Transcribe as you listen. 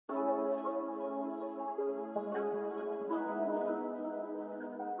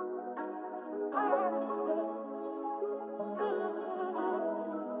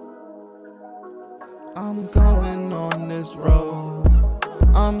I'm going on this road.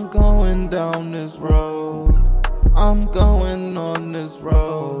 I'm going down this road. I'm going on this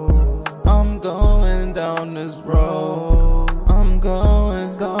road. I'm going down this road. I'm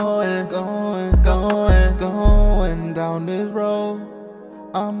going down this road.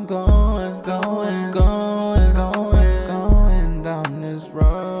 I'm going down this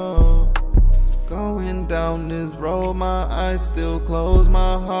road. Going down this road, my eyes still closed,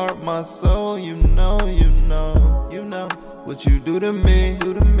 my heart, my soul. You know what you do to me,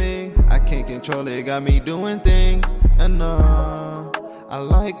 I can't control it, got me doing things, and I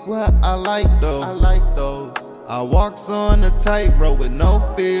like what I like those. I walks on a tightrope with no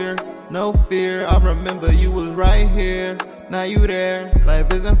fear. I remember you was right here, now you there.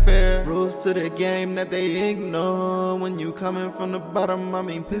 Life isn't fair, rules to the game that they ignore. When you coming from the bottom, I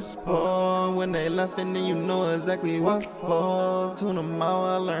mean piss poor. When they laughing, then you know exactly what for. Tune them out,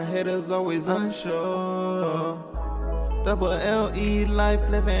 I learned haters always unsure. Double LE, life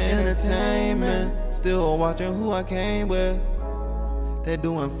living entertainment. Still watching who I came with. They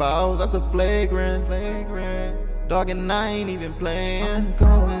doing fouls, that's a flagrant. Dog, and I ain't even playing. I'm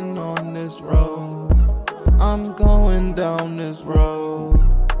going on this road. I'm going down this road.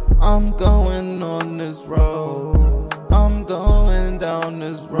 I'm going on this road. I'm going down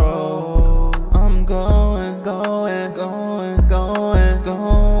this road. I'm going down this road.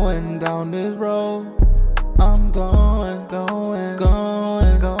 I'm going down this road.